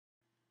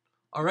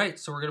All right,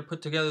 so we're going to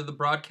put together the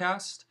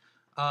broadcast.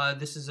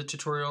 This is a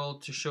tutorial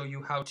to show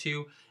you how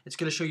to. It's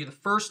going to show you the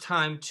first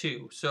time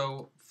too.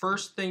 So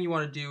first thing you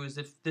want to do is,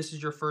 if this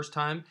is your first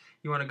time,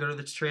 you want to go to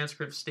the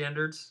transcript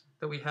standards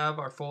that we have,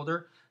 our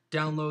folder,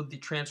 download the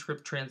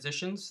transcript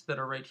transitions that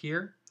are right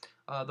here.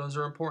 Those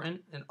are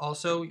important. And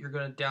also you're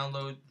going to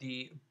download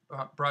the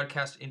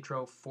broadcast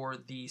intro for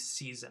the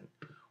season.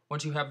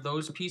 Once you have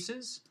those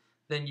pieces,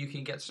 then you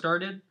can get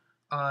started.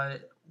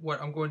 What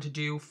I'm going to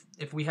do,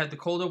 if we had the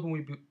cold open,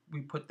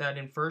 we put that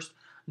in first.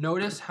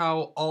 Notice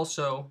how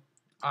also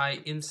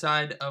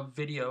inside of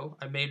video,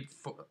 I made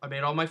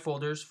all my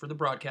folders for the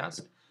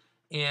broadcast,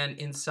 and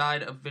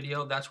inside of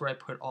video, that's where I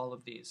put all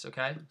of these.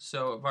 Okay,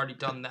 so I've already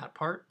done that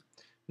part.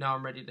 Now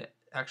I'm ready to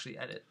actually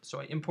edit. So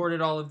I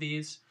imported all of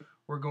these.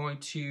 We're going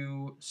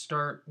to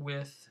start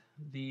with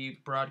the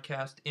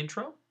broadcast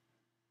intro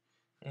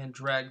and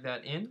drag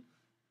that in.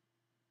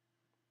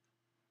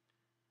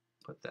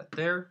 Put that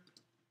there.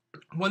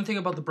 One thing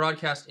about the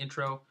broadcast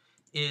intro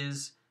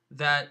is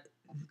that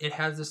it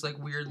has this like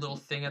weird little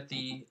thing at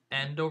the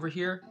end over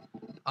here.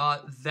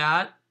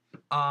 That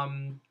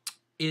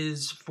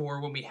is for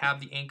when we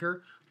have the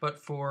anchor, but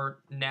for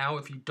now,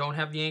 if you don't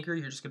have the anchor,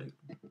 you're just going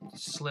to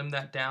slim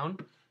that down,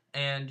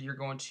 and you're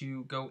going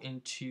to go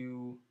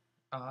into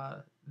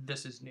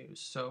This Is News.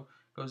 So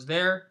it goes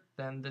there,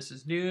 then This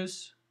Is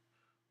News,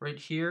 right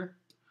here.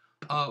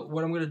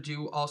 What I'm going to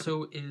do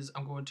also is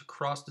I'm going to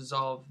cross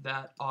dissolve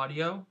that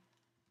audio.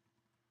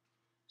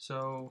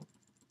 So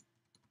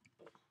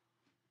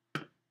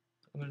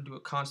I'm going to do a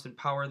constant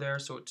power there,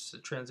 so it's a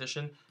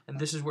transition. And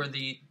this is where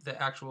the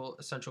actual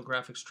Essential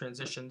Graphics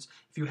transitions.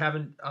 If you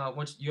haven't,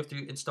 once you have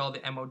to install the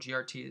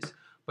MOGRTs,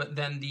 but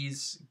then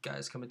these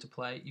guys come into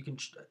play. You can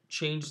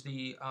change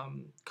the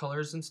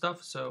colors and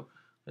stuff. So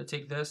I'm going to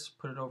take this,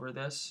 put it over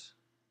this.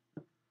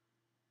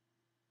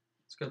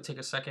 It's going to take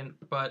a second,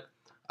 but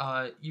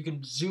you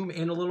can zoom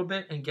in a little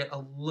bit and get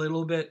a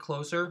little bit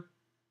closer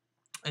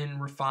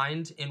and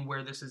refined in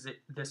where this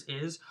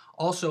is.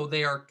 Also,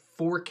 they are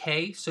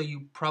 4K, so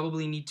you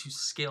probably need to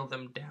scale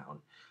them down.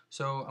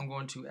 So I'm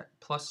going to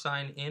plus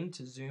sign in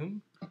to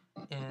zoom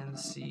and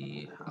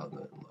see how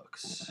that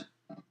looks.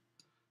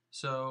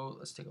 So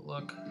let's take a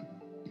look.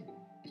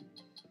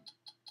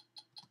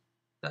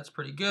 That's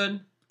pretty good.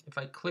 If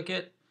I click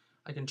it,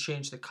 I can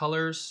change the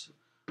colors.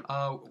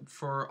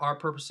 For our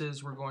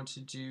purposes, we're going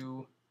to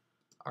do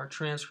our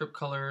transcript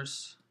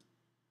colors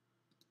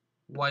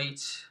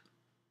white,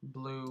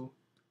 blue,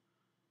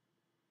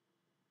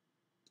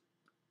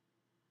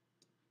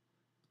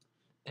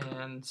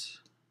 and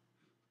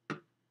a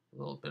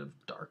little bit of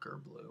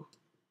darker blue.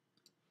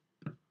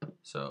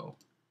 So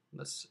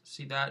let's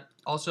see that.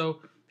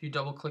 Also, if you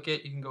double click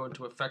it, you can go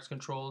into effects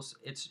controls.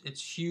 It's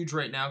huge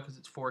right now because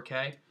it's 4K.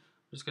 I'm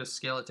just going to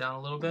scale it down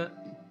a little bit.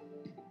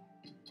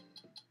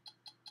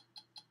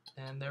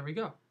 And there we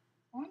go.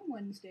 On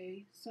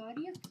Wednesday,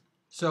 Sadia.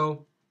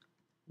 So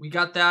we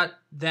got that.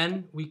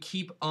 Then we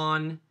keep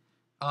on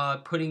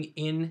putting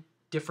in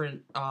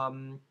different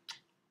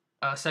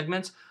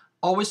segments.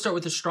 Always start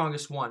with the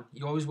strongest one.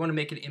 You always want to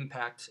make an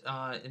impact,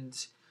 and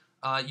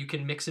you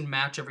can mix and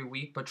match every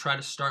week, but try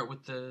to start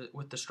with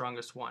the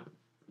strongest one.